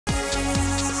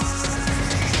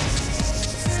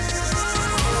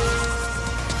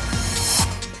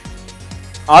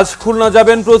আজ খুলনা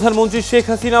যাবেন প্রধানমন্ত্রী শেখ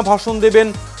হাসিনা, ভাষণ দেবেন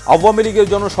আওয়ামী লীগের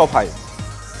জনসভায়।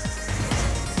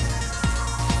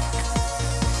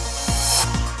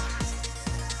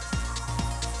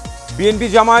 বিএনপি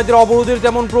জামায়াতের অবরোধের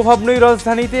তেমন প্রভাব নেই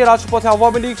রাজধানীতে, রাজপথে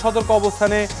আওয়ামী লীগ, সতর্ক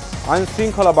অবস্থানে আইন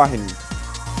শৃঙ্খলা বাহিনী।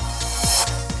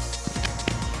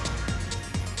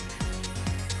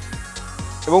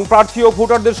 এবং প্রার্থী ও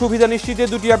ভোটারদের সুবিধা নিশ্চিতে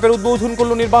দুটি অ্যাপের উদ্বোধন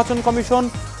করল নির্বাচন কমিশন।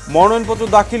 মনোনয়নপত্র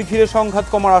দাখিল ঘিরে সংঘাত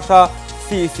কমার আশা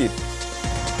সিইসির।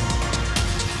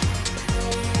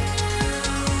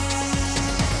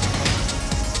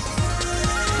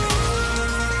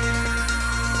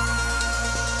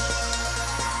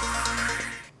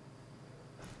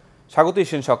 স্বাগত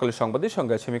এশিয়ান সকালের সংবাদের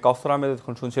সঙ্গে আছে আমি কাউসার আহমেদ।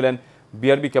 এখন শুনছিলেন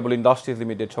বিআরবি কেবল ইন্ডাস্ট্রিজ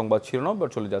লিমিটেড সংবাদ শিরোনাম।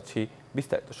 এবার চলে যাচ্ছি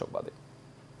বিস্তারিত সংবাদে।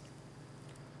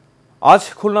 আজ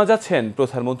খুলনা যাচ্ছেন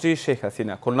প্রধানমন্ত্রী শেখ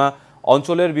হাসিনা। খুলনা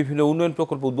অঞ্চলের বিভিন্ন উন্নয়ন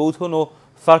প্রকল্প উদ্বোধন ও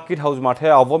সার্কিট হাউস মাঠে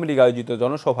আওয়ামী লীগ আয়োজিত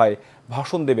জনসভায়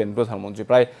ভাষণ দেবেন প্রধানমন্ত্রী।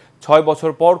 প্রায় 6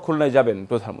 বছর পর খুলনায় যাবেন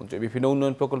প্রধানমন্ত্রী। বিভিন্ন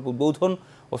উন্নয়ন প্রকল্প উদ্বোধন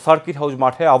ও সার্কিট হাউস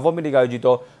মাঠে আওয়ামী লীগ আয়োজিত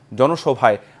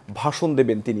জনসভায় ভাষণ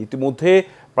দেবেন তিনি। ইতিমধ্যে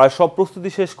প্রায় সব প্রস্তুতি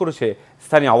শেষ করেছে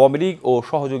স্থানীয় আওয়ামী লীগ ও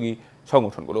সহযোগী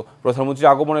সংগঠনগুলো।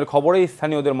 প্রধানমন্ত্রীর আগমনের খবরে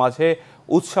স্থানীয়দের মাঝে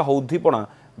উৎসাহ উদ্দীপনা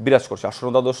বিরাজ করছে। আসন্ন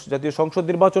দ্বাদশ জাতীয় সংসদ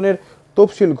নির্বাচনের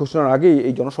তফসিল ঘোষণার আগেই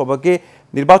এই জনসভাকে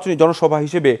নির্বাচনী জনসভা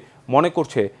হিসেবে মনে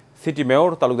করছে সিটি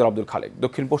মেয়র তালুকদার আব্দুল খালেক।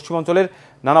 দক্ষিণ পশ্চিমাঞ্চলের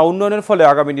নানা উন্নয়নের ফলে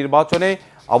আগামী নির্বাচনে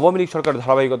আওয়ামী লীগ সরকারের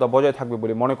ধারাবাহিকতা বজায় থাকবে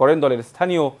বলে মনে করেন দলের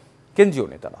স্থানীয় কেন্দ্রীয়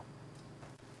নেতারা।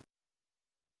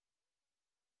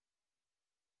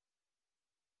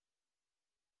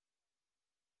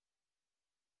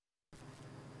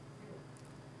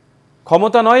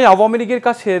 ক্ষমতা নয়, আওয়ামী লীগের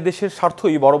কাছে দেশের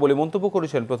স্বার্থই বড় বলে মন্তব্য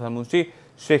করেছেন প্রধানমন্ত্রী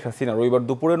শেখ হাসিনা। রবিবার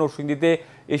দুপুরে নরসিংদীতে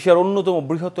এশিয়ার অন্যতম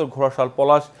বৃহত্তর ঘোড়াশাল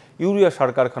পলাশ ইউরিয়া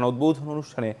সার কারখানা উদ্বোধন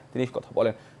অনুষ্ঠানে তিনি কথা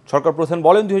বলেন। সরকার প্রধান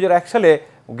বলেন, 2001 সালে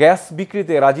গ্যাস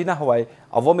বিক্রিতে রাজি না হওয়ায়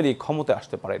আওয়ামী লীগ ক্ষমতায়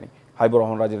আসতে পারেনি। হাবিবুর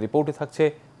রহমান রাজের রিপোর্টে থাকছে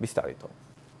বিস্তারিত।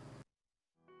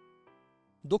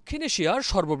 দক্ষিণ এশিয়ার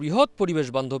সর্ববৃহৎ পরিবেশ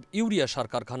বান্ধব ইউরিয়া সার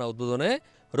কারখানা উদ্বোধনে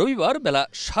রবিবার বেলা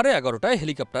 11:30টায়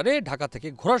হেলিকপ্টারে ঢাকা থেকে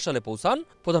ঘোড়াশালে পৌঁছান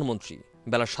প্রধানমন্ত্রী।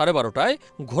 বেলা 12:30টায়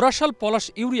ঘোড়াশাল পলাশ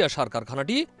ইউরিয়া সার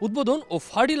কারখানাটি উদ্বোধন ও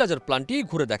ফার্টিলাইজার প্ল্যান্টটি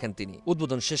ঘুরে দেখেন তিনি।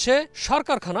 উদ্বোধন শেষে সার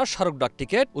কারখানার স্মারক ডাক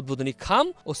টিকিট, উদ্বোধনী খাম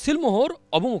ও সিলমোহর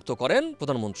অবমুক্ত করেন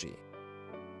প্রধানমন্ত্রী।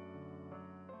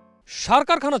 সার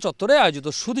কারখানা চত্বরে আয়োজিত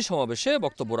সুধী সমাবেশে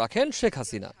বক্তব্য রাখেন শেখ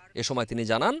হাসিনা। এ সময় তিনি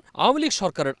জানান, আওয়ামী লীগ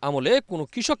সরকারের আমলে কোনো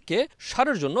কৃষককে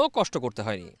সারের জন্য কষ্ট করতে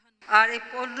হয়নি। আর এই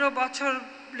 15 বছর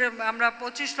আমরা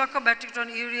 25 লক্ষ মেট্রিক টন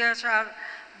ইউরিয়া সার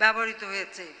ব্যবহৃত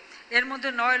হয়েছে। এর মধ্যে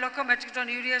 9 লক্ষ মেট্রিক টন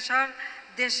ইউরিয়া সার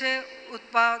দেশে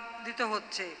উৎপাদিত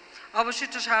হচ্ছে।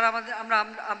 অবশিষ্ট সার আমরা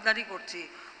আমদানি করছি।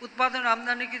 উৎপাদন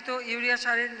আমদানিকৃত ইউরিয়া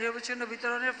সারের নিরবচ্ছিন্ন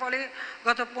বিতরণের ফলে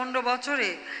গত 15 বছরে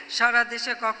সারা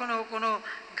দেশে কখনো কোনো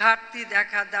ঘাটতি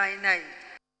দেখা দেয় নাই।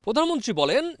 প্রধানমন্ত্রী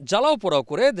বলেন, জ্বালাও পোড়াও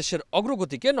করে দেশের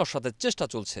অগ্রগতিকে নস্যাতের চেষ্টা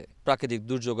চলছে। প্রাকৃতিক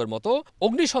দুর্যোগের মতো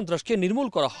অগ্নি সন্ত্রাসকে নির্মূল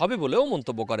করা হবে বলেও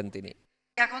মন্তব্য করেন তিনি।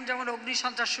 এখন যেমন অগ্নি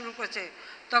সন্ত্রাস শুরু করেছে,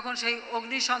 তখন সেই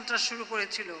অগ্নি সন্ত্রাস শুরু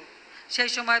করেছিল। সেই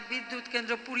সময় বিদ্যুৎ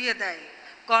কেন্দ্র পুড়িয়ে দেয়,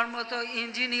 কর্মরত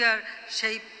ইঞ্জিনিয়ার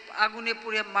সেই আগুনে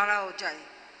পুড়ে মারাও যায়।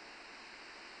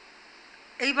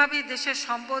 এইভাবেই দেশের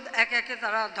সম্পদ একে একে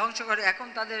তারা ধ্বংস করে। এখন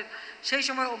তাদের সেই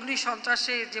সময় অগ্নি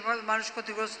সন্ত্রাসে যেভাবে মানুষ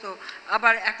ক্ষতিগ্রস্ত,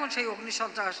 আবার এখন সেই অগ্নি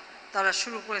সন্ত্রাস তারা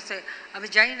শুরু করেছে। আমি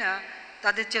জানি না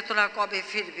তাদের চেতনা কবে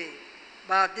ফিরবে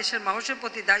বা দেশের মানুষের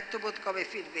প্রতি দায়িত্ববোধ কবে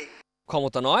ফিরবে।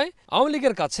 ক্ষমতা নয়, আওয়ামী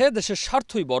লীগের কাছে দেশের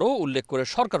স্বার্থই বড় উল্লেখ করে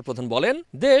সরকার প্রধান বলেন,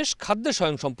 দেশ খাদ্যে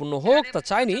স্বয়ংসম্পূর্ণ হোক তা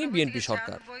চায়নি বিএনপি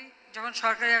সরকার। যখন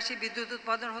সরকারে আসি বিদ্যুৎ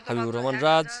উৎপাদন হতো। হাবিবুর রহমান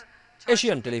রাজ,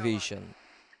 এশিয়ান টেলিভিশন।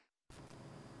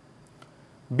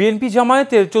 বিএনপি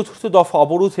জামায়াতের চতুর্থ দফা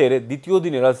অবরোধের দ্বিতীয়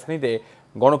দিনে রাজধানীতে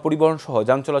গণপরিবহন সহ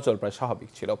যান চলাচল প্রায় স্বাভাবিক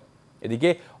ছিল। এদিকে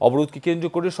অবরোধকে কেন্দ্র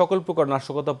করে সকল প্রকার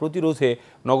নাশকতা প্রতিরোধে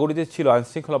নগরীতে ছিল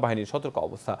আইনশৃঙ্খলা বাহিনীর সতর্ক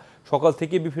অবস্থা। সকাল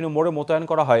থেকে বিভিন্ন মোড়ে মোতায়েন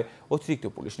করা হয় অতিরিক্ত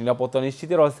পুলিশ। নিরাপত্তা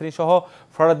নিশ্চিতে রাজধানী সহ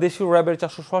সারা দেশীয় র্যাবের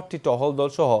 460টি টহল দল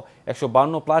সহ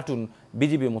 152 প্লাটুন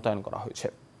বিজিবি মোতায়েন করা হয়েছে।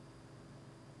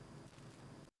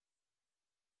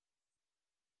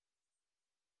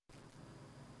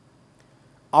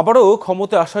 আবারও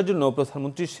ক্ষমতায় আসার জন্য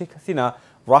প্রধানমন্ত্রী শেখ হাসিনা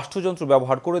রাষ্ট্রযন্ত্র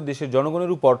ব্যবহার করে দেশের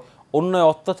জনগণের উপর অন্যায়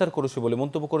অত্যাচার করেছে বলে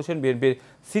মন্তব্য করেছেন বিএনপির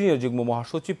সিনিয়র যুগ্ম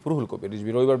মহাসচিব রুহুল কবির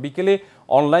রিজভী। রবিবার বিকেলে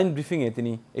অনলাইন ব্রিফিংয়ে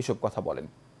তিনি এসব কথা বলেন।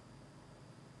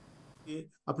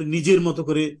 আপনি নিজের মতো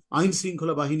করে আইন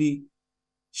শৃঙ্খলা বাহিনী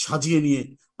সাজিয়ে নিয়ে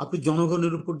আপনি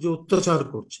জনগণের উপর যে অত্যাচার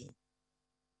করছে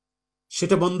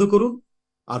সেটা বন্ধ করুন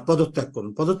আর পদত্যাগ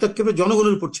করুন। পদত্যাগ করে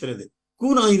জনগণের উপর ছেড়ে দেন।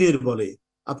 কোন আইনের বলে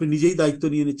আপনি নিজেই দায়িত্ব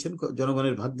নিয়ে নিচ্ছেন?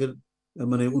 জনগণের ভাগ্যের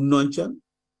উন্নয়ন চান,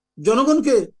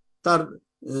 জনগণকে তার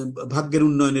ভাগ্যের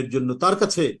উন্নয়নের জন্য তার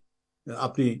কাছে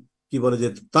আপনি কি বলে যে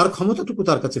তার ক্ষমতাটুকু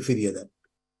তার কাছে ফিরিয়ে দেন।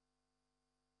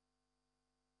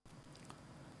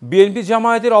 বিএনপি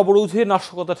জামায়াতের অবরোধে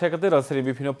নাশকতা ঠেকাতে রাজধানীর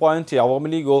বিভিন্ন পয়েন্টে আওয়ামী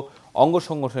লীগ ও অঙ্গ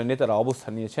সংগঠনের নেতারা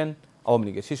অবস্থান নিয়েছেন। আওয়ামী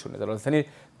লীগের শীর্ষ নেতা রাজধানীর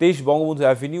 23 বঙ্গবন্ধু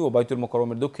অ্যাভিনিউ ও বাইতুল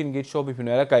মোকাররমের দক্ষিণ গেট সহ বিভিন্ন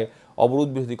এলাকায় অবরোধ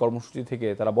বিরোধী কর্মসূচি থেকে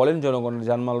তারা বলেন, জনগণের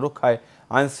জানমাল রক্ষায়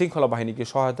আইন শৃঙ্খলা বাহিনীকে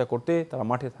সহায়তা করতে তারা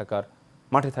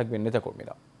মাঠে থাকবেন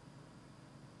নেতাকর্মীরা।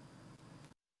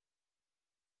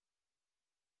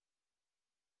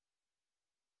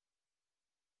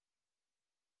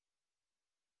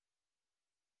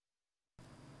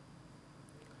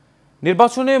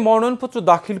 নির্বাচনে মনোনয়নপত্র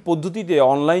দাখিল পদ্ধতিতে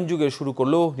অনলাইন যুগে শুরু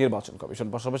করল নির্বাচন কমিশন।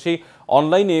 পাশাপাশি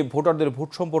অনলাইনে ভোটারদের ভোট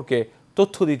সম্পর্কে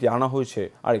তথ্য দিতে আনা হয়েছে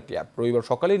আরেকটি অ্যাপ। রবিবার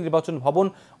সকালে নির্বাচন ভবন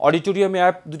অডিটোরিয়ামে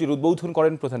অ্যাপ দুটির উদ্বোধন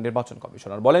করেন প্রধান নির্বাচন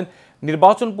কমিশনার। বলেন,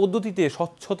 নির্বাচন পদ্ধতিতে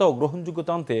স্বচ্ছতা ও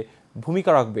গ্রহণযোগ্যতা আনতে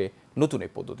ভূমিকা রাখবে নতুন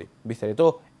এই পদ্ধতি। বিস্তারিত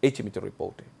এই চিত্র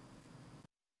রিপোর্টে।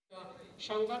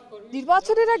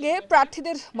 নির্বাচনের আগে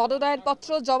প্রার্থীদের মনোনয়নপত্র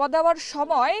জমা দেওয়ার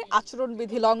সময়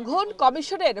আচরণবিধি লঙ্ঘন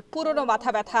কমিশনের পুরনো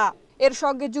মাথা ব্যথা। এর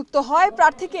সঙ্গে যুক্ত হয়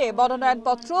প্রার্থীকে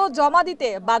মনোনয়নপত্র জমা দিতে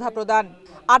বাধা প্রদান,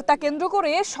 আর তা কেন্দ্র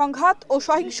করে সংঘাত ও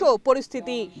সহিংস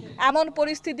পরিস্থিতি। এমন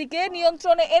পরিস্থিতিকে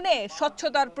নিয়ন্ত্রণে এনে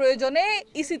স্বচ্ছতার প্রয়োজনে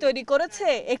ইসি তৈরি করেছে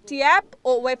একটি অ্যাপ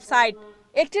ও ওয়েবসাইট।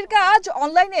 একটির কাজ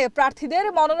অনলাইনে প্রার্থীদের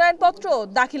মনোনয়নপত্র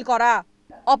দাখিল করা,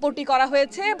 অপরটি করা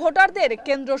হয়েছে ভোটারদের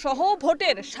কেন্দ্রসহ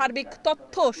ভোটের সার্বিক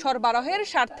তথ্য সরবরাহের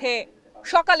স্বার্থে।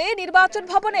 সকালে নির্বাচন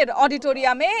ভবনের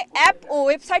অডিটোরিয়ামে অ্যাপ ও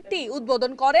ওয়েবসাইটটি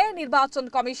উদ্বোধন করে নির্বাচন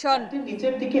কমিশন।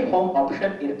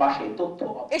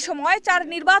 এ সময় 4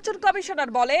 নির্বাচন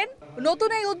কমিশনার বলেন, নতুন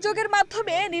এই উদ্যোগের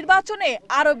মাধ্যমে নির্বাচনে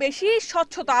আরো বেশি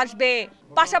স্বচ্ছতা আসবে।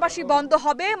 পাশাপাশি বন্ধ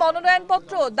হবে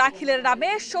মনোনয়নপত্র দাখিলের নামে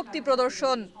শক্তি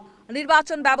প্রদর্শন।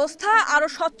 নির্বাচন ব্যবস্থা আরো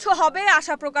স্বচ্ছ হবে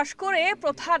আশা প্রকাশ করে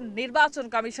প্রধান নির্বাচন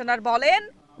কমিশনার বলেন,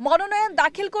 মনোনয়ন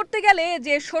দাখিল করতে গেলে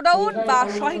যে শোডাউন বা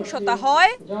সহিংসতা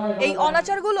হয়, এই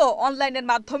অনাচারগুলো অনলাইনের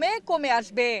মাধ্যমে কমে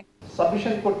আসবে।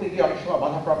 সাবমিশন করতে গিয়ে অনেক সময়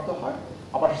বাধাপ্রাপ্ত হয়,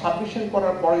 আবার সাবমিশন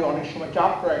করার পরে অনেক সময়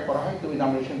চাপ প্রয়োগ করা হয়, তুমি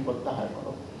নমিনেশন প্রত্যাহার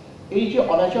করো। এই যে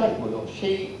অনাচারগুলো,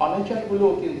 সেই অনাচারগুলো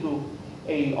কিন্তু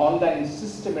এই অনলাইন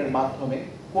সিস্টেমের মাধ্যমে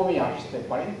কমে আসতে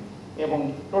পারে এবং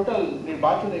টোটাল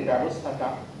নির্বাচনের ব্যবস্থাটা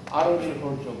আরো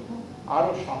নির্ভরযোগ্য,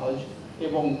 আরো সহজ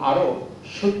এবং আরো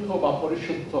শুদ্ধ বা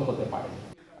পরিশুদ্ধ হতে পারে।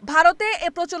 ভারতে এ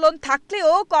প্রচলন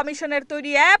থাকলেও কমিশনের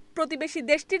তৈরি অ্যাপ প্রতিবেশী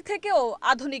দেশটির থেকেও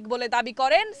আধুনিক বলে দাবি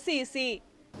করেন সিইসি।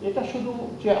 এটা শুধু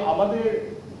যে আমাদের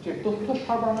যে তথ্য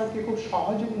সরবরাহকে খুব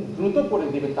সহজ এবং দ্রুত করে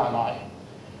দেবে তা নয়,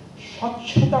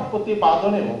 স্বচ্ছতা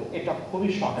প্রতিপাদনেও এটা খুবই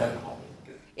সহায়ক হবে।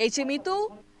 Mitu,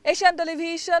 Asian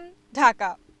television,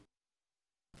 Dhaka.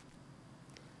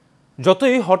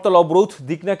 যতই হরতাল অবরোধ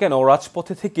দিক না কেন,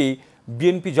 রাজপথে থেকেই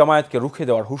বিএনপি জামায়াতকে রুখে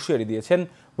দেওয়ার হুঁশিয়ারি দিয়েছেন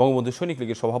বঙ্গবন্ধু সৈনিক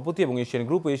লীগের সভাপতি এবং এশিয়ান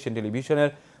গ্রুপ ও এশিয়ান টেলিভিশনের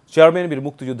চেয়ারম্যান বীর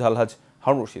মুক্তিযোদ্ধা আলহাজ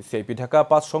হারুন রশিদ। সিআইপি ঢাকা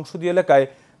 5 সংসদীয় এলাকায়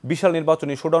বিশাল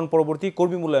নির্বাচনী শোডাউন পরবর্তী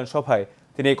কর্মী মূল্যায়ন সভায়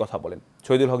তিনি এই কথা বলেন।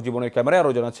 শহীদুল হক জীবনের ক্যামেরায়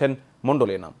আরও জানাচ্ছেন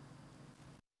মণ্ডলের নাম।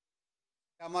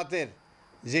 জামাতের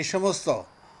যে সমস্ত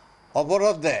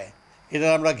অবরোধ দেয়, এটা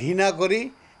আমরা ঘৃণা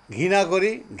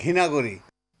করি।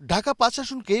 ঢাকা 5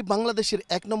 আসনকে বাংলাদেশের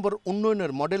 1 নম্বর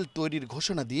উন্নয়নের মডেল তৈরির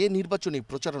ঘোষণা দিয়ে নির্বাচনী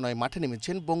প্রচারণায় মাঠে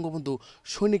নেমেছেন বঙ্গবন্ধু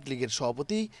সৈনিক লীগের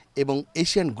সভাপতি এবং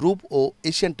এশিয়ান গ্রুপ ও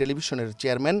এশিয়ান টেলিভিশনের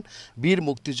চেয়ারম্যান বীর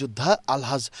মুক্তিযোদ্ধা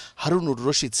আলহাজ হারুনুর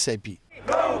রশিদ সিআইপি।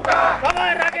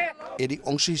 এরই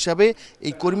অংশ হিসাবে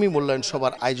এই কর্মী মূল্যায়ন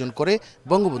সভার আয়োজন করে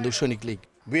বঙ্গবন্ধু সৈনিক লীগ।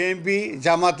 বিএনপি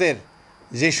জামাতের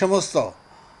যে সমস্ত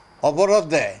অবরোধ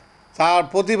দেয়, তার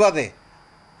প্রতিবাদে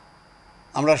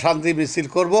আমরা শান্তি মিছিল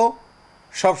করব।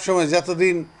 সবসময়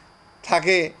যতদিন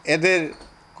থাকে এদের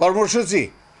কর্মসূচি,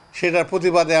 সেটার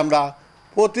প্রতিবাদে আমরা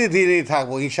প্রতিদিনই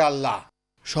থাকবো ইনশাআল্লাহ।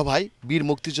 সভায় বীর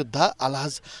মুক্তিযোদ্ধা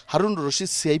আলহাজ হারুন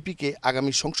রশিদ সিআইপিকে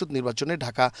আগামী সংসদ নির্বাচনে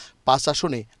ঢাকা 5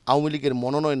 আসনে আওয়ামী লীগের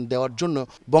মনোনয়ন দেওয়ার জন্য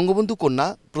বঙ্গবন্ধু কন্যা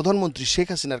প্রধানমন্ত্রী শেখ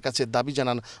হাসিনার কাছে দাবি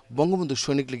জানান বঙ্গবন্ধু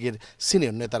সৈনিক লীগের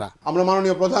সিনিয়র নেতারা। আমরা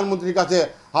মাননীয় প্রধানমন্ত্রীর কাছে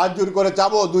হাত জোড় করে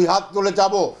চাবো, 2 হাত তুলে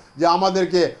চাবো যে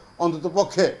আমাদেরকে অন্তত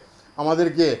পক্ষে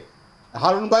আমাদেরকে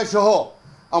হারুন ভাই সহ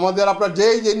আমাদের আপনার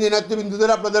যেই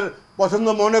নেতৃবৃন্দদের আপনাদের পছন্দ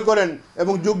মনে করেন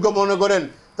এবং যোগ্য মনে করেন,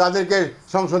 তাদেরকে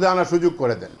সংসদে আনার সুযোগ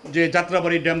করে দেন। যে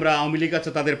যাত্রাবাড়ি ডেমরা আওয়ামী লীগ আছে,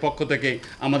 তাদের পক্ষ থেকে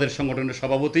আমাদের সংগঠনের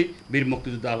সভাপতি বীর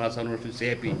মুক্তিযোদ্ধা আলহাজ হারুন রশিদ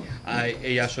সিআইপি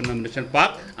এই আসন নমিনেশন পাক।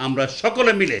 আমরা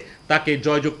সকলে মিলে তাকে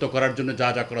জয়যুক্ত করার জন্য যা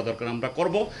যা করা দরকার আমরা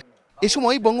করব। এ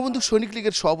সময় বঙ্গবন্ধু সৈনিক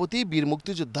লীগের সভাপতি বীর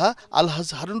মুক্তিযোদ্ধা আলহাজ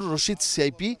হারুন রশিদ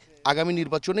সিআইপি আগামী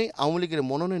নির্বাচনে আওয়ামী লীগের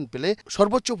মনোনয়ন পেলে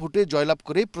সর্বোচ্চ ভোটে জয়লাভ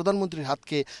করে প্রধানমন্ত্রীর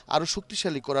হাতকে আরও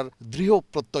শক্তিশালী করার দৃঢ়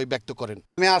প্রত্যয় ব্যক্ত করেন।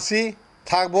 আমি আসি,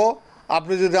 থাকবো।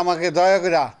 আপনি যদি আমাকে দয়া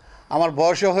করে, আমার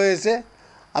বয়সও হয়েছে,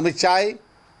 আমি চাই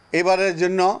এবারের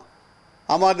জন্য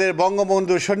আমাদের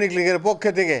বঙ্গবন্ধু সৈনিক লীগের পক্ষ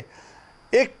থেকে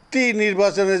একটি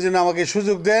নির্বাচনের জন্য আমাকে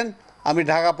সুযোগ দেন। আমি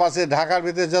ঢাকা পাশে ঢাকার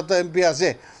ভিতরে যত এমপি আছে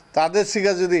তাদের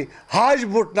থেকে যদি হাইস্ট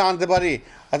ভোট না আনতে পারি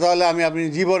তাহলে আমি আপনি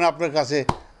জীবন আপনার কাছে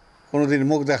কোনোদিন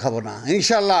মুখ দেখাবো না।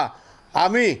 ইনশাল্লাহ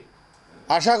আমি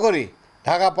আশা করি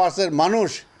ঢাকা পাশের মানুষ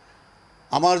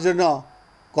আমার জন্য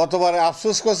কতবারে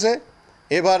আফসোস করছে,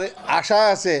 এবার আশা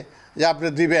আছে যে আপনি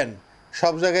দিবেন।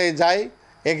 সব জায়গায় যাই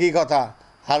একই কথা,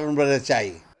 হারুন ভাইয়ের চাই।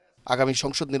 আগামী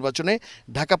সংসদ নির্বাচনে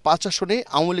ঢাকা ৫ আসনে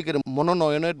আওয়ামী লীগের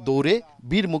মনোনয়নের দৌড়ে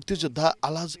বীর মুক্তিযোদ্ধা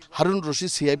আলহাজ হারুন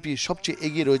রশিদ সিআইপি সবচেয়ে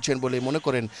এগিয়ে রয়েছেন বলে মনে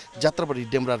করেন যাত্রাবাড়ি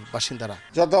ডেমরার বাসিন্দারা।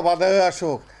 যত বাধা হয়ে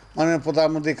আসুক মাননীয়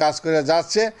প্রধানমন্ত্রী কাজ করে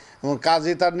যাচ্ছে এবং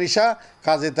কাজই তার নেশা,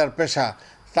 কাজই তার পেশা।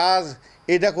 কাজ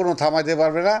এটা কোনো থামাইতে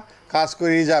পারবে না, কাজ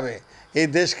করেই যাবে। এই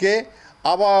দেশকে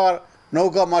আবার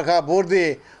নৌকা মার্কা ভোট দিয়ে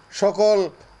সকল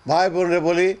ভাই বোনরে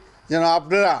বলি যেন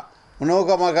আপনারা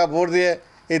নৌকা মার্কা ভোট দিয়ে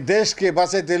এই দেশকে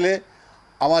বাঁচাইতে হলে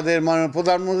আমাদের মাননীয়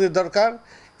প্রধানমন্ত্রীর দরকার।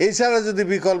 এছাড়া যদি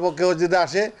বিকল্প কেউ যদি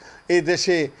আসে এই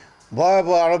দেশে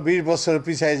ভয়াবহ আরও 20 বছর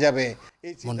পিছিয়ে যাবে।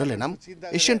 মন্ডলের নাম,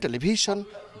 এশিয়ান টেলিভিশন,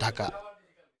 ঢাকা।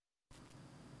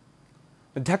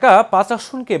 ঢাকা ৫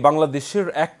 আসনকে বাংলাদেশের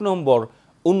 ১ নম্বর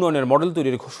উন্নয়নের মডেল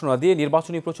তৈরির ঘোষণা দিয়ে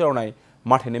নির্বাচনী প্রচারণায়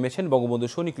মাঠে নেমেছেন বঙ্গবন্ধু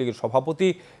সৈনিক লীগের সভাপতি,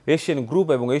 এশিয়ান গ্রুপ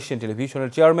এবং এশিয়ান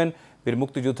টেলিভিশনের চেয়ারম্যান বীর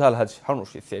মুক্তিযোদ্ধা আলহাজ হারুন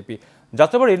রশিদ সিআইপি।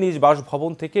 যাত্রাবাড়ির নিজ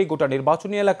বাসভবন থেকে গোটা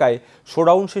নির্বাচনী এলাকায়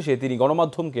শোডাউন শেষে তিনি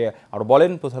গণমাধ্যমকে আরও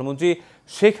বলেন, প্রধানমন্ত্রী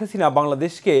শেখ হাসিনা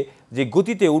বাংলাদেশকে যে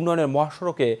গতিতে উন্নয়নের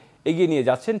মহাসড়কে এগিয়ে নিয়ে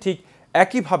যাচ্ছেন, ঠিক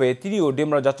একইভাবে তিনিও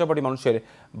ডেমরা যাত্রাবাড়ি মানুষের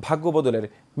ভাগ্য বদলের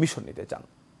মিশন নিতে চান।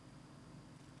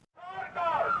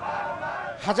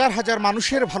 হাজার হাজার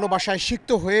মানুষের ভালোবাসায় সিক্ত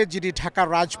হয়ে যিনি ঢাকার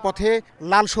রাজপথে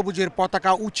লাল সবুজের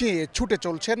পতাকা উঁচিয়ে ছুটে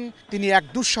চলছেন, তিনি এক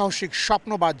দুঃসাহসিক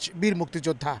স্বপ্নবাজ বীর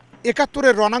মুক্তিযোদ্ধা।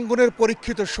 ৭১-এর রণাঙ্গনের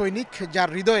পরীক্ষিত সৈনিক, যার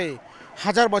হৃদয়ে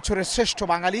হাজার বছরের শ্রেষ্ঠ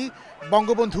বাঙালি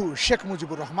বঙ্গবন্ধু শেখ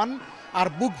মুজিবুর রহমান, আর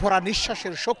বুক ভরা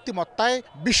নিঃশ্বাসের শক্তিমত্তায়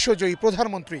বিশ্বজয়ী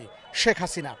প্রধানমন্ত্রী শেখ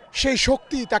হাসিনা। সেই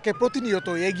শক্তি তাকে প্রতিনিয়ত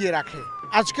এগিয়ে রাখে।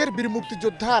 আজকের বীর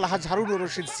মুক্তিযোদ্ধা আলহাজ হারুন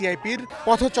রশিদ সিআইপির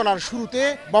পথ চলার শুরুতে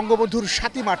বঙ্গবন্ধুর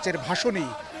 ৭ই মার্চের ভাষণই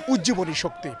উজ্জীবনী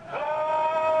শক্তি।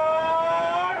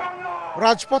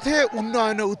 রাজপথে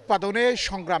উন্নয়নে উৎপাদনে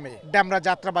সংগ্রামে ডেমরা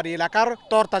যাত্রাবাড়ি এলাকার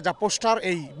তরতাজা পোস্টার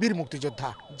এই বীর মুক্তিযোদ্ধা,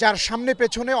 যার সামনে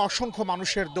পেছনে অসংখ্য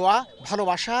মানুষের দোয়া,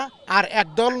 ভালোবাসা আর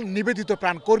একদল নিবেদিত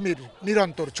প্রাণ কর্মীর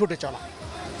নিরন্তর ছুটে চলা।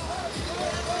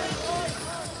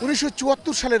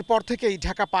 ১৯৭৪ সালের পর থেকেই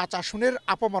ঢাকা ৫ আসনের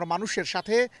আপামর মানুষের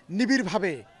সাথে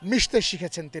নিবিড়ভাবে মিশতে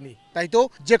শিখেছেন তিনি। তাই তো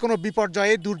যে কোনো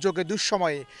বিপর্যয়ে, দুর্যোগে,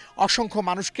 দুঃসময়ে অসংখ্য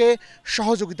মানুষকে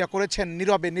সহযোগিতা করেছেন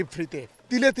নীরবে নিভৃতে।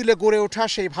 তিলে তিলে গড়ে ওঠা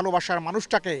সেই ভালোবাসার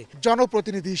মানুষটাকে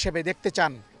জনপ্রতিনিধি হিসেবে দেখতে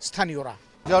চান স্থানীয়রা।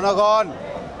 জনগণ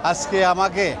আজকে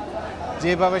আমাকে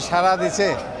যেভাবে সাড়া দিছে,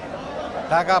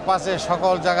 ঢাকা ৫-এর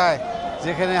সকল জায়গায়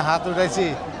যেখানে হাত উঠাইছি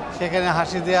সেখানে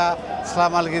হাসি দেয়া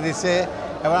সালাম আলগি দিছে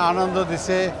এবং আনন্দ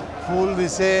দিছে, ফুল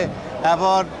দিছে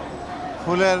এবং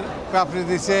ফুলের পাপড়ি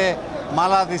দিছে,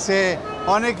 মালা দিছে,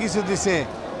 অনেক কিছু দিছে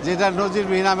যেটা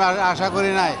নজিরবিহীন। আমি আশা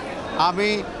করি নাই। আমি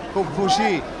খুব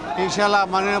খুশি। ইনশাল্লাহ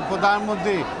মাননীয়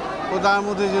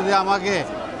প্রধানমন্ত্রী যদি আমাকে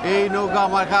এই নৌকা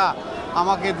মার্কা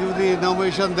আমাকে যদি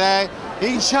নমিনেশন দেয়,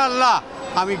 ইনশাল্লাহ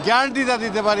আমি গ্যারান্টিটা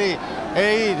দিতে পারি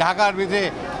এই ঢাকার ভিতরে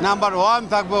নাম্বার 1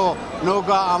 থাকবো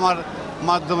নৌকা আমার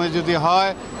মাধ্যমে যদি হয়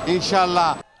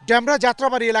ইনশাল্লাহ। ডেমরা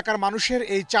যাত্রাবাড়ি এলাকার মানুষের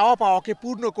এই চাওয়া পাওয়াকে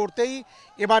পূর্ণ করতেই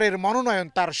এবারের মনোনয়ন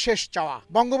তার শেষ চাওয়া।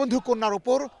 বঙ্গবন্ধু কন্যার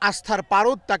ওপর আস্থার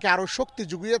পারদ তাকে আরও শক্তি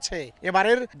জুগিয়েছে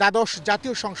এবারের দ্বাদশ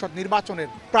জাতীয় সংসদ নির্বাচনের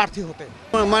প্রার্থী হতে।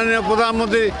 মাননীয়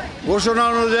প্রধানমন্ত্রী ঘোষণা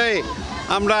অনুযায়ী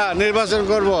আমরা নির্বাচন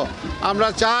করব। আমরা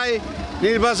চাই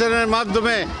নির্বাচনের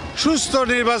মাধ্যমে, সুস্থ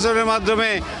নির্বাচনের মাধ্যমে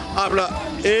আমরা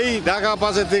এই ঢাকা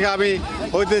 ৫-এর থেকে আমি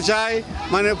হইতে চাই।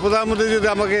 মানে প্রধানমন্ত্রী যদি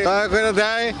আমাকে দয়া করে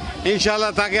দেয়,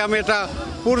 ইনশাল্লাহ তাকে আমি একটা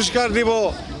পুরস্কার দিব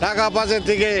ঢাকা ৫-এর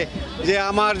থেকে, যে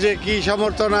আমার যে কি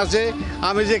সমর্থন আছে,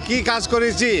 আমি যে কি কাজ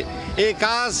করেছি, এই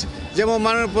কাজ যেমন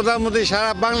মাননীয় প্রধানমন্ত্রী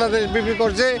সারা বাংলাদেশ বিক্রি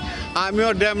করছে, আমিও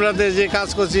ডেমরাতে যে কাজ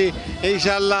করছি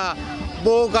ইনশাল্লাহ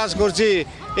বহু কাজ করছি।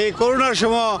 এই করোনার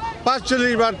সময়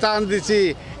 ৪৫ বার টান দিছি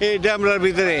এই ডেমরার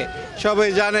ভিতরে। সবাই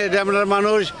জানে ডেমরার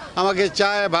মানুষ আমাকে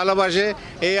চায়, ভালোবাসে,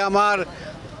 এই আমার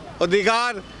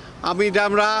অধিকার। আমি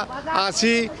ডেমরা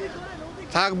আছি,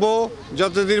 থাকবো,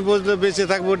 যতদিন পর্যন্ত বেঁচে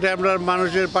থাকবো ডেমরার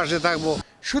মানুষের পাশে থাকবো।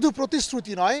 শুধু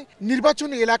প্রতিশ্রুতি নয়,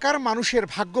 নির্বাচনী এলাকার মানুষের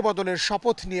ভাগ্য বদলের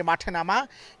শপথ নিয়ে মাঠে নামা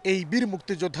এই বীর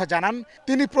মুক্তিযোদ্ধা জানান,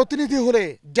 তিনি প্রতিনিধি হলে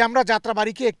ডেমরা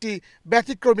যাত্রাবাড়িকে একটি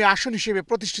ব্যতিক্রমী আসন হিসেবে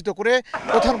প্রতিষ্ঠিত করে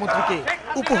প্রধানমন্ত্রীকে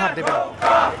উপহার দেবেন।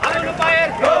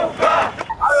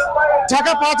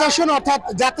 ঢাকা ৫ আসন অর্থাৎ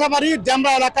যাত্রাবাড়ি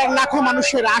ডেমরা এলাকার লাখো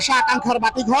মানুষের আশা আকাঙ্ক্ষার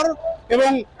বাতিঘর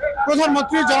এবং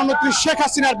প্রধানমন্ত্রী জননেত্রী শেখ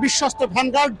হাসিনার বিশ্বস্ত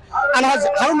ভ্যানগার্ড আলহাজ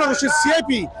হারুন রশিদ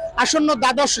সিআইপি আসন্ন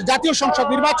দ্বাদশ জাতীয় সংসদ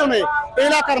নির্বাচনে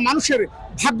এলাকার মানুষের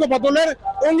ভাগ্য বদলের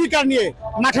অঙ্গীকার নিয়ে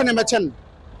মাঠে নেমেছেন।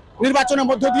 নির্বাচনের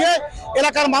মধ্য দিয়ে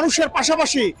এলাকার মানুষের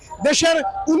পাশাপাশি দেশের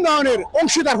উন্নয়নের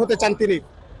অংশীদার হতে চান তিনি।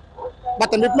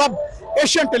 বাতেন বিপ্লব,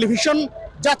 এশিয়ান টেলিভিশন,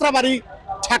 যাত্রাবাড়ি,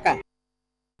 ঢাকা।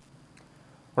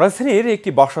 রাজধানীর একটি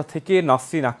বাসা থেকে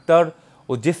নাসরিন আক্তার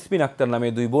ও জেসমিন আক্তার নামে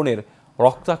দুই বোনের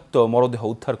রক্তাক্ত মরদেহ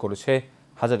উদ্ধার করেছে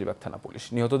হাজারীবাগ থানা পুলিশ।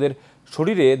 নিহতদের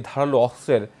শরীরে ধারালো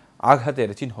অস্ত্রের আঘাতের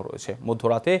চিহ্ন রয়েছে।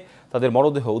 মধ্যরাতে তাদের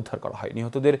মরদেহ উদ্ধার করা হয়।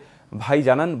 নিহতদের ভাই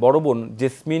জানান, বড় বোন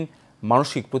জেসমিন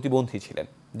মানসিক প্রতিবন্ধী ছিলেন।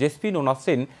 জেসমিন ও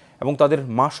নাসরিন এবং তাদের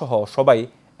মা সহ সবাই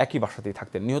একই বাসাতেই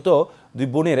থাকতেন। নিহত দুই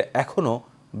বোনের এখনও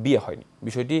বিয়ে হয়নি।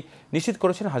 বিষয়টি নিশ্চিত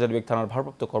করেছেন হাজারীবাগ থানার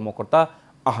ভারপ্রাপ্ত কর্মকর্তা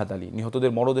আহাদ আলী।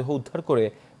 নিহতদের মরদেহ উদ্ধার করে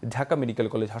ঢাকা মেডিকেল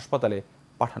কলেজ হাসপাতালে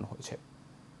পাঠানো হয়েছে।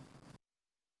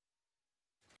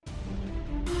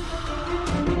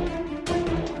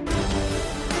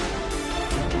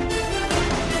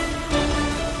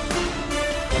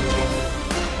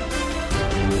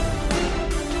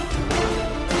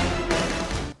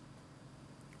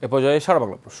 এ পর্যায়ে সারা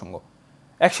বাংলা প্রসঙ্গ।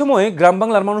 একসময় গ্রাম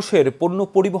বাংলার মানুষের পণ্য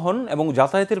পরিবহন এবং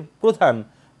যাতায়াতের প্রধান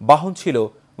বাহন ছিল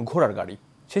ঘোড়ার গাড়ি।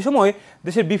 সে সময়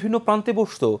দেশের বিভিন্ন প্রান্তে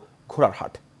বসত ঘোড়ার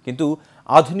হাট। কিন্তু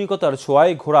আধুনিকতার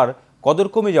ছোঁয়ায় ঘোড়ার কদর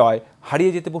কমে যাওয়ায়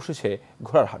হারিয়ে যেতে বসেছে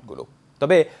ঘোড়ার হাটগুলো।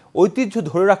 তবে ঐতিহ্য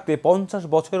ধরে রাখতে 50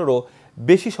 বছরেরও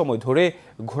বেশি সময় ধরে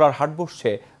ঘোড়ার হাট বসছে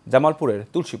জামালপুরের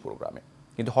তুলসীপুর গ্রামে।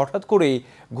 কিন্তু হঠাৎ করেই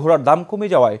ঘোড়ার দাম কমে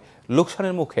যাওয়ায়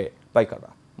লোকসানের মুখে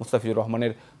পাইকাররা। মুস্তাফিজুর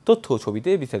রহমানের তথ্য ছবিতে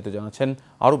বিস্তারিত জানাচ্ছেন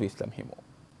আরবি ইসলাম হিমু।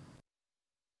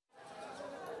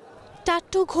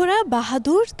 টাট্টু ঘোড়া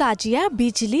বাহাদুর, তাজিয়া,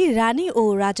 বিজলি, রানী ও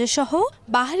রাজাসহ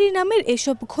বাহারি নামের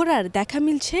এসব ঘোড়ার দেখা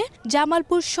মিলছে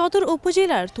জামালপুর সদর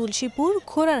উপজেলার তুলসীপুর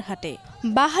ঘোড়ার হাটে।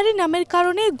 বাহারি নামের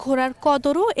কারণে ঘোড়ার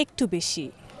কদরও একটু বেশি।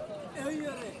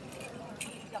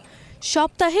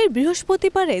 সপ্তাহের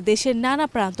বৃহস্পতিবারে দেশের নানা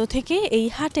প্রান্ত থেকে এই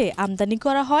হাটে আমদানি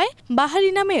করা হয়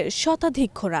বাহারি নামের শতাধিক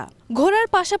ঘোড়া। ঘোড়ার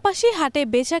পাশাপাশি হাটে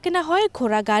বেচাকেনা হয়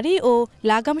ঘোড়া গাড়ি ও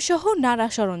লাগামসহ নানা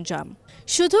সরঞ্জাম।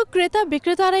 শুধু ক্রেতা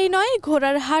বিক্রেতারাই নয়,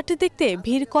 ঘোড়ার হাট দেখতে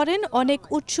ভিড় করেন অনেক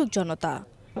উৎসুক জনতা।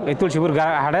 এই তুলসীপুর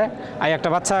হাটে একটা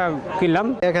বাচ্চা কিনলাম।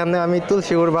 এখানে আমি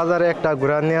তুলসীপুর বাজারে একটা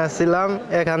ঘোড়া নিয়ে আসছিলাম।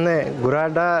 এখানে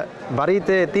ঘোড়াটা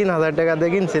বাড়িতে 3000 টাকা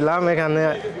দিয়ে কিনছিলাম। এখানে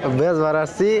বেচবার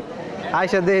আসছি,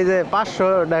 আইসা দেখি যে 500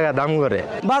 টাকা দাম করে।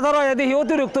 বাজারে দেখি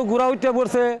অতিরিক্ত ঘোড়া উঠে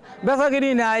পড়ছে, বেচা কিনি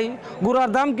নাই। ঘোড়ার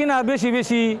দাম কিনা বেশি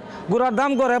বেশি, ঘোড়ার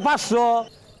দাম করে 500।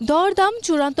 দরদাম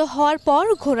চূড়ান্ত হওয়ার পর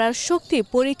ঘোড়ার শক্তি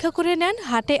পরীক্ষা করে নেন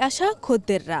হাটে আসা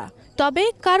খদ্দেররা। তবে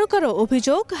কারো কারো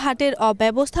অভিযোগ হাটের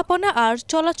অব্যবস্থাপনা আর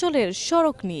চলাচলের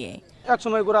সড়ক নিয়ে। এক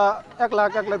সময় ঘোড়া 1 লাখ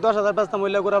 1,10,000 বেচতাম,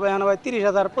 হইলে ঘোড়া ভাই ভাই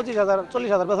 30,000, 25,000,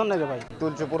 40,000 বেতন নেবে ভাই।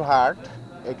 তুলসীপুর হাট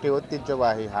একটি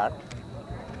ঐতিহ্যবাহী হাট।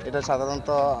 এটা সাধারণত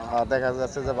দেখা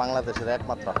যাচ্ছে যে বাংলাদেশের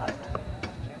একমাত্র হাট।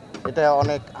 এটা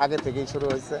অনেক আগে থেকেই শুরু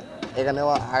হয়েছে। এখানেও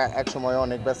এক সময়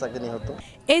অনেক বেচাকেনি হতো।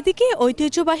 এদিকে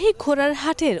ঐতিহ্যবাহী ঘোড়ার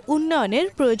হাটের উন্নয়নের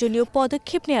প্রয়োজনীয়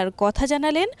পদক্ষেপ নেওয়ার কথা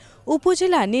জানালেন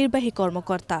উপজেলা নির্বাহী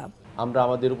কর্মকর্তা। আমরা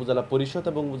আমাদের উপজেলা পরিষদ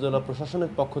এবং উপজেলা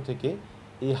প্রশাসনের পক্ষ থেকে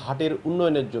এই হাটের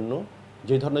উন্নয়নের জন্য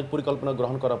যে ধরনের পরিকল্পনা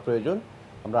গ্রহণ করা প্রয়োজন,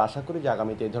 আমরা আশা করি যে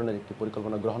আগামীতে এই ধরনের একটি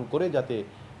পরিকল্পনা গ্রহণ করে যাতে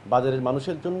বাজারের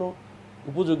মানুষের জন্য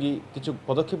উপযোগী কিছু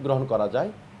পদক্ষেপ গ্রহণ করা যায়,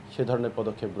 সে ধরনের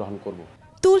পদক্ষেপ গ্রহণ করব।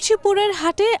 তুলসীপুরের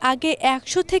হাটে আগে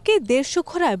 100 থেকে 150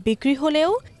 ঘোড়া বিক্রি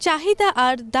হলেও চাহিদা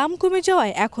আর দাম কমে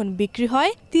যাওয়ায় এখন বিক্রি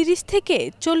হয় 30 থেকে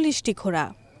 40টি ঘোড়া।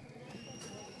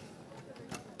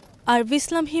 আরবি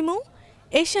ইসলাম হিমু,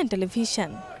 এশিয়ান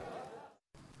টেলিভিশন।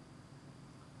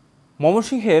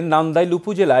 ময়মনসিংহের নান্দাইল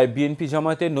উপজেলায় বিএনপি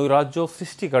জামায়াতের নৈরাজ্য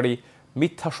সৃষ্টিকারী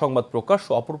মিথ্যা সংবাদ প্রকাশ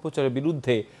ও অপপ্রচারের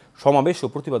বিরুদ্ধে সমাবেশ ও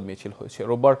প্রতিবাদ মিছিল হয়েছে।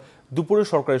 রোববার দুপুরে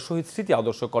সরকারের শহীদ স্মৃতি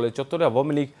আদর্শ কলেজ চত্বরে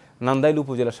আওয়ামী লীগ নান্দাইল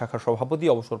উপজেলা শাখার সভাপতি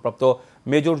অবসরপ্রাপ্ত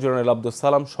মেজর জেনারেল আব্দুল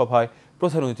সালাম সভায়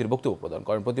প্রধান অতিথির বক্তব্য প্রদান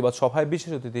করেন। প্রতিবাদ সভায়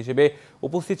বিশেষ অতিথি হিসেবে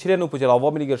উপস্থিত ছিলেন উপজেলা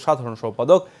আওয়ামী লীগের সাধারণ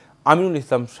সম্পাদক আমিনুল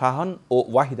ইসলাম শাহান ও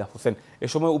ওয়াহিদা হোসেন। এ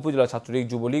সময় উপজেলা ছাত্রলীগ,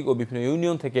 যুবলীগ ও বিভিন্ন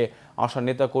ইউনিয়ন থেকে আসা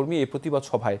নেতাকর্মী এই প্রতিবাদ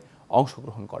সভায়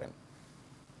অংশগ্রহণ করেন।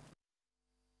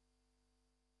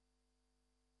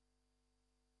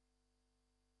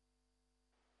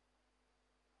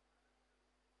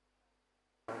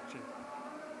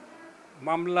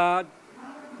 মামলা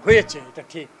হয়েছে, এটা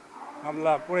ঠিক,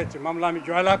 মামলা করেছে, মামলা আমি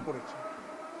জয়লাভ করেছি,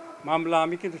 মামলা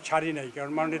আমি কিন্তু ছাড়ি নাই।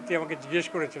 কারণ মাননীয় আমাকে জিজ্ঞেস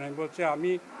করেছেন, আমি বলছি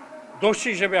আমি দোষী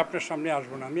হিসেবে আপনার সামনে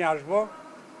আসবো না, আমি আসবো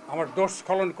আমার দোষ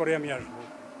স্খলন করে আমি আসবো।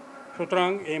 সুতরাং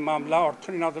এই মামলা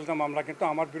অর্থনীতি আদালতের মামলা কিন্তু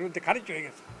আমার বিরুদ্ধে খারিজ হয়ে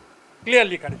গেছে,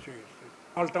 ক্লিয়ারলি খারিজ হয়ে গেছে।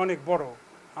 হলটা অনেক বড়,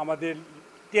 আমাদের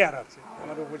টিয়ার আছে,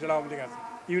 আমাদের উপজেলা আওয়ামী লীগ আছে,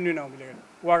 ইউনিয়ন আওয়ামী লীগ আছে,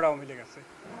 ওয়ার্ড আওয়ামী লীগ আছে,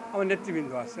 আমার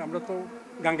নেতৃবৃন্দ আছে, আমরা তো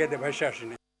গাঙ্গেতে ভাইসে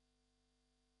আসিনি।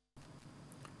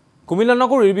 কুমিল্লা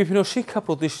নগরীর বিভিন্ন শিক্ষা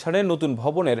প্রতিষ্ঠানের নতুন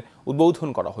ভবনের উদ্বোধন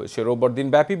করা হয়েছে। রোববার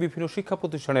দিনব্যাপী বিভিন্ন শিক্ষা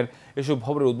প্রতিষ্ঠানের এসব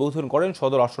ভবনের উদ্বোধন করেন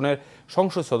সদর আসনের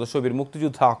সংসদ সদস্য বীর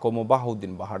মুক্তিযোদ্ধা আকম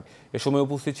বাহাউদ্দিন বাহার। এ সময়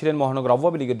উপস্থিত ছিলেন মহানগর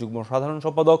আওয়ামী লীগের যুগ্ম সাধারণ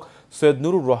সম্পাদক সৈয়দ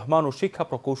নুরুর রহমান ও শিক্ষা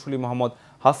প্রকৌশলী মোহাম্মদ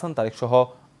হাসান তারেক সহ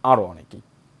আরও অনেকেই।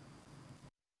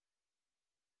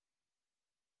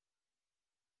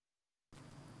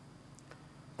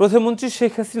 প্রধানমন্ত্রী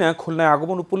শেখ হাসিনা খুলনায়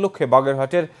আগমন উপলক্ষে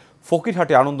বাগেরহাটের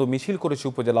ফকিরহাটে আনন্দ মিছিল করেছে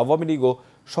উপজেলা আওয়ামী লীগ ও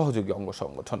সহযোগী অঙ্গ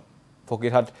সংগঠন।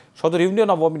 ফকিরহাট সদর ইউনিয়ন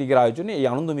আওয়ামী লীগের আয়োজনে এই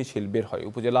আনন্দ মিছিল বের হয়।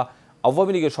 উপজেলা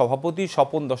আওয়ামী লীগের সভাপতি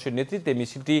স্বপন দাসের নেতৃত্বে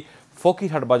মিছিলটি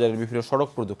ফকিরহাট বাজারের বিভিন্ন সড়ক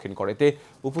প্রদক্ষিণ করে। এতে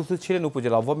উপস্থিত ছিলেন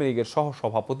উপজেলা আওয়ামী লীগের সহ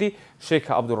সভাপতি শেখ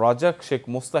আব্দুর রাজ্জাক, শেখ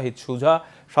মোস্তাহিদ সুজা,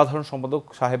 সাধারণ সম্পাদক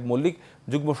সাহেব মল্লিক,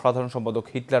 যুগ্ম সাধারণ সম্পাদক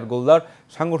হিটলার গোলদার,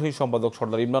 সাংগঠনিক সম্পাদক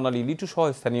সর্দার ইমরান আলী লিটু সহ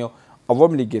স্থানীয়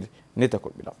আওয়ামী লীগের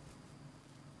নেতাকর্মীরা।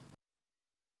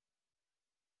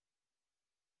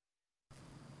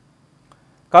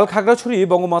 কাল খাগড়াছড়ি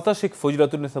বঙ্গমাতা শেখ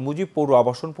ফজিলাতুন্নেসা মুজিব পৌর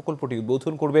আবাসন প্রকল্পটি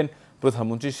উদ্বোধন করবেন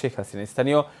প্রধানমন্ত্রী শেখ হাসিনা।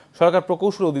 স্থানীয় সরকার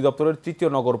প্রকৌশল অধিদপ্তরের তৃতীয়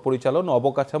নগর পরিচালন ও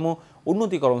অবকাঠামো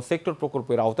উন্নতিকরণ সেক্টর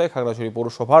প্রকল্পের আওতায় খাগড়াছড়ি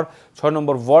পৌরসভার ৬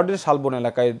 নম্বর ওয়ার্ডের শালবন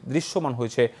এলাকায় দৃশ্যমান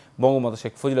হয়েছে বঙ্গমাতা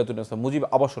শেখ ফজিলাতুন্নেসা মুজিব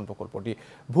আবাসন প্রকল্পটি।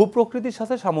 ভূপ্রকৃতির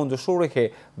সাথে সামঞ্জস্য রেখে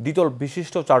দ্বিতল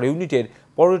বিশিষ্ট ৪ ইউনিটের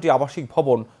 ১৫টি আবাসিক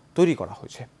ভবন তৈরি করা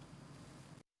হয়েছে।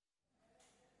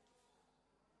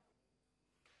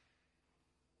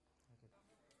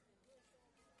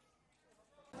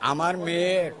 আমার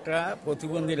মেয়ে একটা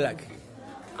প্রতিবন্ধী লাখি,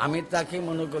 আমি তাকে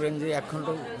মনে করেন যে এখন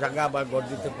তো জায়গা বা গড়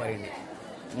দিতে পারিনি।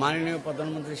 মাননীয়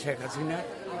প্রধানমন্ত্রী শেখ হাসিনা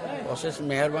অশেষ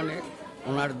মেহরবানি,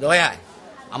 ওনার দয়ায়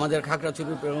আমাদের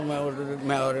খাগড়াছড়ি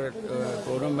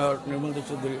পৌর মেয়র নির্মল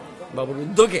চৌধুরী বাবুর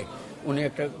উদ্যোগে উনি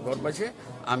একটা ঘর পাইছে।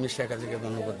 আমি শেখ হাসিনাকে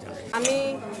ধন্যবাদ জানাই। আমি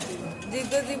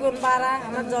দীর্ঘ জীবন ভাড়া,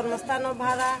 আমার জন্মস্থানও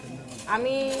ভাড়া।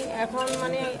 আমি এখন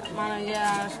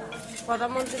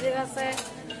প্রধানমন্ত্রীর কাছে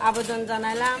আবেদন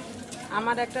জানাইলাম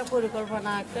আমার একটা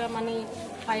পরিকল্পনা, একটা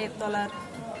পায়ের তলার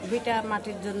ভিটা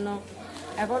মাটির জন্য।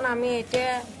 এখন আমি এটা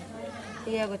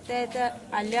করতে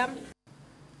পারলাম।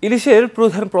 ইলিশের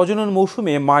প্রধান প্রজনন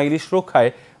মৌসুমে মা ইলিশ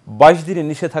রক্ষায় ২২ দিনের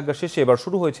নিষেধাজ্ঞা শেষে এবার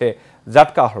শুরু হয়েছে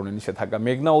জাটকা আহরণের নিষেধাজ্ঞা।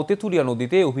 মেঘনা ও তেঁতুলিয়া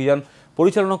নদীতে অভিযান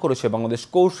পরিচালনা করেছে বাংলাদেশ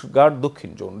কোস্ট গার্ড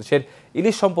দক্ষিণ জোন। দেশের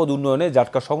ইলিশ সম্পদ উন্নয়নে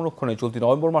জাটকা সংরক্ষণে চলতি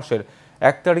নভেম্বর মাসের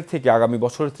 ১ তারিখ থেকে আগামী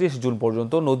বছরের ৩০ জুন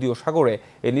পর্যন্ত নদী ও সাগরে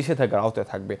এই নিষেধাজ্ঞার আওতায়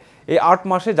থাকবে। এই ৮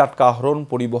 মাসে জাটকা আহরণ,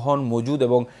 পরিবহন, মজুদ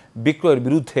এবং বিক্রয়ের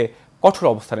বিরুদ্ধে কঠোর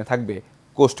অবস্থানে থাকবে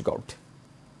কোস্ট গার্ড।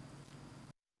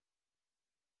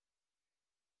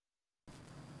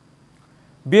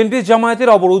 বিএনপি জামায়াতের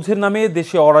অবরোধের নামে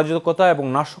দেশে অরাজকতা এবং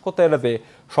নাশকতা এড়াতে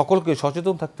সকলকে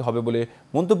সচেতন থাকতে হবে বলে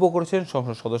মন্তব্য করেছেন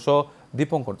সংসদ সদস্য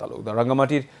দীপঙ্কর তালুকদার।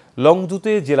 রাঙ্গামাটির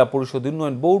লংজুতে জেলা পরিষদ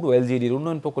উন্নয়ন বোর্ড ও এলজিডির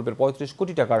উন্নয়ন প্রকল্পের ৩৫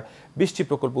 কোটি টাকার ২০টি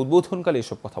প্রকল্প উদ্বোধনকালে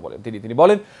এসব কথা বলেন তিনি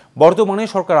বলেন, বর্তমানে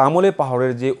সরকার আমলে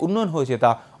পাহাড়ের যে উন্নয়ন হয়েছে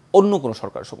তা অন্য কোনো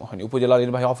সরকারের সময় হয়নি। উপজেলা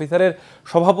নির্বাহী অফিসারের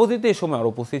সভাপতিত্বে এ সময়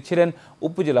আরও উপস্থিত ছিলেন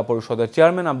উপজেলা পরিষদের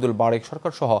চেয়ারম্যান আব্দুল বারেক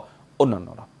সরকার সহ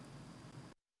অন্যান্যরা।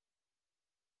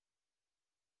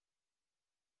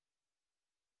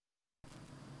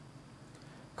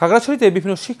 খাগড়াছড়িতে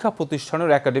বিভিন্ন শিক্ষা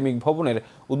প্রতিষ্ঠানের একাডেমিক ভবনের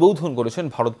উদ্বোধন করেছেন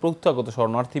ভারত প্রত্যাগত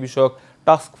শরণার্থী বিষয়ক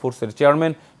টাস্ক ফোর্সের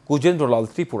চেয়ারম্যান কুজেন্দ্রলাল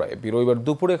ত্রিপুরা। রবিবার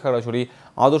দুপুরে খাগড়াছড়ি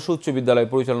আদর্শ উচ্চ বিদ্যালয়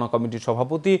পরিচালনা কমিটির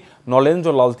সভাপতি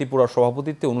নলেন্দ্রলাল ত্রিপুরার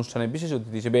সভাপতিত্বে অনুষ্ঠানে বিশেষ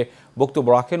অতিথি হিসেবে বক্তব্য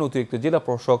রাখেন অতিরিক্ত জেলা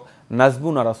প্রশাসক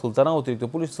নাজমুন আরা সুলতানা, অতিরিক্ত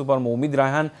পুলিশ সুপার মৌমিদ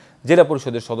রায়হান, জেলা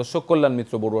পরিষদের সদস্য কল্যাণ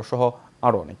মিত্র বড়ুয়া সহ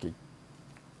আরও অনেকেই।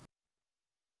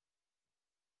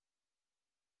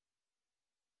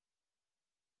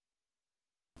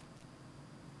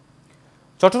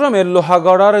 চট্টগ্রামের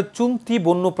লোহাগড়ার চুন্তি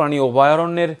বন্যপ্রাণী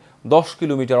অভয়ারণ্যের ১০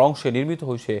 কিলোমিটার অংশে নির্মিত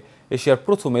হয়েছে এশিয়ার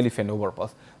প্রথম এলিফ্যান্ট ওভারপাস।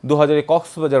 ২০০০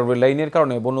 কক্সবাজার রেল লাইনের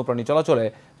কারণে বন্যপ্রাণী চলাচলে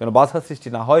যেন বাধা সৃষ্টি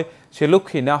না হয় সে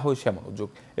লক্ষ্যে নেওয়া হয়েছে এমন উদ্যোগ।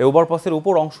 এই ওভারপাসের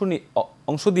উপর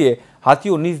অংশ দিয়ে হাতি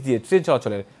ও নিচ দিয়ে ট্রেন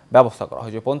চলাচলের ব্যবস্থা করা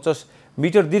হয়েছে। ৫০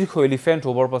 মিটার দীর্ঘ এলিফ্যান্ট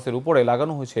ওভারপাসের উপরে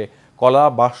লাগানো হয়েছে কলা,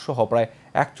 বাঁশ সহ প্রায়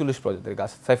 ৪১ প্রজাতির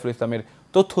গাছ। সাইফুল ইসলামের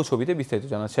তথ্য ছবিতে বিস্তারিত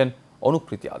জানাচ্ছেন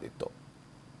অনুকৃতি আদিত্য।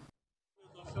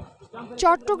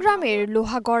 চট্টগ্রামের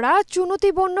লোহাগড়া চুনতি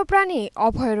বন্যপ্রাণী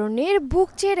অভয়ারণ্যের বুক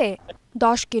চেড়ে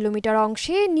 ১০ কিলোমিটার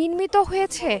অংশে নির্মিত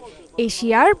হয়েছে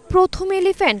এশিয়ার প্রথম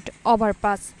এলিফ্যান্ট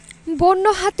ওভারপাস। বন্য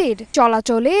হাতির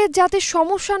চলাচলে যাতে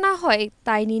সমস্যা না হয়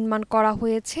তাই নির্মাণ করা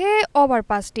হয়েছে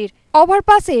ওভারপাসটির।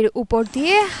 ওভারপাসের উপর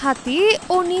দিয়ে হাতি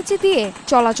ও নিচে দিয়ে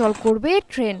চলাচল করবে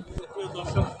ট্রেন।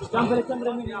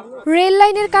 রেল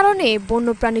লাইনের কারণে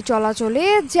বন্যপ্রাণী চলাচলে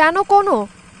যেন কোনো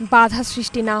বাধা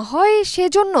সৃষ্টি না হয়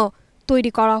সেজন্য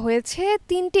তৈরি করা হয়েছে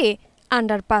 ৩টি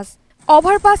আন্ডারপাস।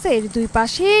 ওভারপাসের দুই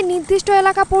পাশে নির্দিষ্ট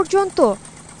এলাকা পর্যন্ত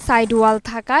সাইড ওয়াল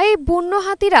থাকায় বন্য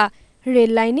হাতিরা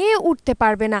রেল লাইনে উঠতে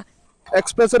পারবে না।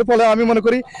 এক্সপ্রেসের ফলে আমি মনে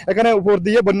করি এখানে উপর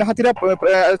দিয়ে বন্য হাতিরা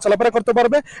চলাফেরা করতে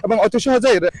পারবে এবং অতি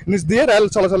সহজে নিচ দিয়ে রেল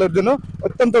চলাচলের জন্য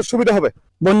অত্যন্ত সুবিধা হবে।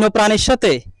 বন্য প্রাণীর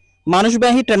সাথে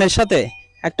মানুষবাহী ট্রেনের সাথে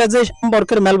একটা যে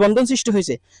সম্পর্কের মেলবন্ধন সৃষ্টি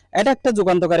হয়েছে, এটা একটা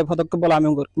যুগান্তকারী পদক্ষেপ বলে আমি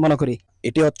মনে করি।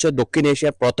 এটি হচ্ছে দক্ষিণ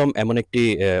এশিয়ার প্রথম এমন একটি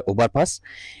ওভারপাস।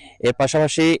 এর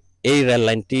পাশাপাশি এই রেল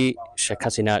লাইনটি শেখ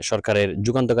হাসিনা সরকারের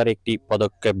যুগান্তকারী একটি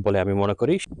পদক্ষেপ বলে আমি মনে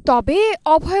করি। তবে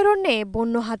অভয়ারণ্যে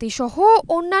বন্য হাতি সহ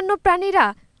অন্যান্য প্রাণীরা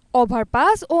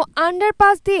ওভারপাস ও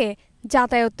আন্ডারপাস দিয়ে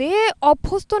যাতায়াতে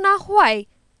অভ্যস্ত না হওয়ায়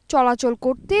চলাচল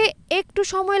করতে একটু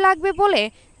সময় লাগবে বলে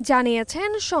জানিয়েছেন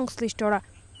সংশ্লিষ্টরা।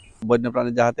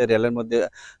 বন্যপ্রাণী যাতে রেলের মধ্যে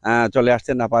চলে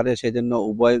আসতে না পারে সেজন্য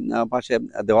উভয় পাশে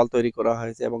দেওয়াল তৈরি করা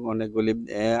হয়েছে এবং অনেকগুলি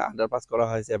আন্ডারপাস করা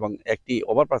হয়েছে এবং একটি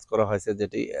ওভারপাস করা হয়েছে,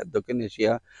 যেটি দক্ষিণ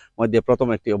এশিয়ার মধ্যে প্রথম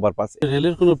একটি ওভারপাস।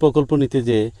 রেলের কোনো প্রকল্প নিতে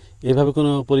যে এভাবে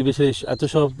কোনো পরিবেশের এত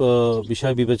সব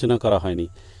বিষয় বিবেচনা করা হয়নি।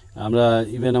 আমরা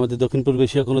ইভেন আমাদের দক্ষিণ পূর্ব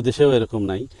এশিয়া কোনো দেশেও এরকম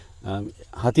নাই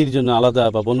হাতির জন্য আলাদা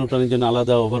বা বন্যপ্রাণীর জন্য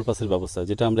আলাদা ওভারপাসের ব্যবস্থা,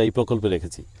 যেটা আমরা এই প্রকল্পে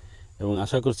রেখেছি এবং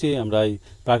আশা করছি আমরা এই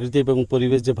প্রাকৃতিক এবং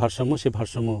পরিবেশ যে ভারসাম্য, সেই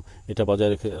ভারসাম্য এটা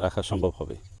বজায় রাখা সম্ভব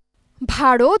হবে।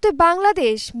 ভারত,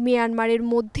 বাংলাদেশ, মিয়ানমারের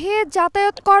মধ্যে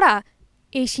যাতায়াত করা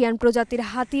এশিয়ান প্রজাতির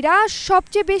হাতিরা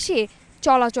সবচেয়ে বেশি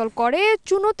চলাচল করে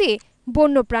চুনতি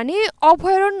বন্যপ্রাণী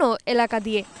অভয়ারণ্য এলাকা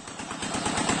দিয়ে।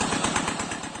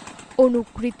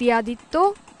 অনুকৃতি আদিত্য,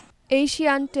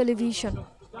 এশিয়ান টেলিভিশন।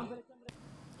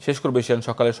 শেষ করব এশিয়ান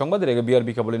সকালের সংবাদের আগে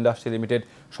বিআরবি কেবল ইন্ডাস্ট্রি লিমিটেড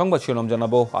সংবাদ শিরোনাম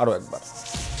জানাবো আরও একবার।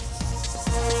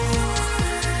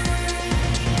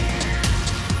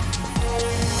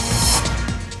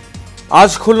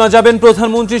 আজ খুলনা যাবেন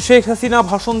প্রধানমন্ত্রী শেখ হাসিনা,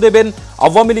 ভাষণ দেবেন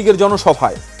আওয়ামী লীগের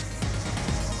জনসভায়।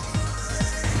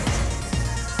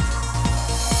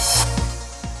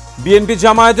 বিএনপি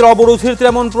জামায়াতের অবরোধের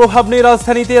তেমন প্রভাব নেই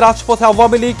রাজধানীতে, রাজপথে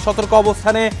আওয়ামী লীগ, সতর্ক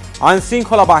অবস্থানে আইন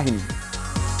শৃঙ্খলা বাহিনী।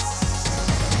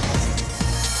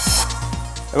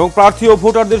 এবং প্রার্থী ও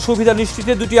ভোটারদের সুবিধা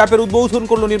নিশ্চিতে দুটি অ্যাপের উদ্বোধন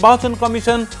করল নির্বাচন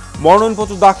কমিশন।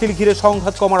 মনোনয়নপত্র দাখিল ঘিরে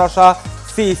সংঘাত কমার আশা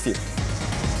সিইসির।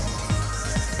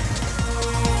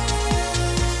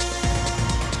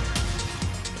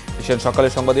 এশিয়ান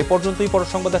সকালের সংবাদ এ পর্যন্তই। পরের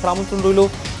সংবাদ দেখার আমন্ত্রণ রইল।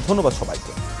 ধন্যবাদ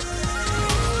সবাইকে।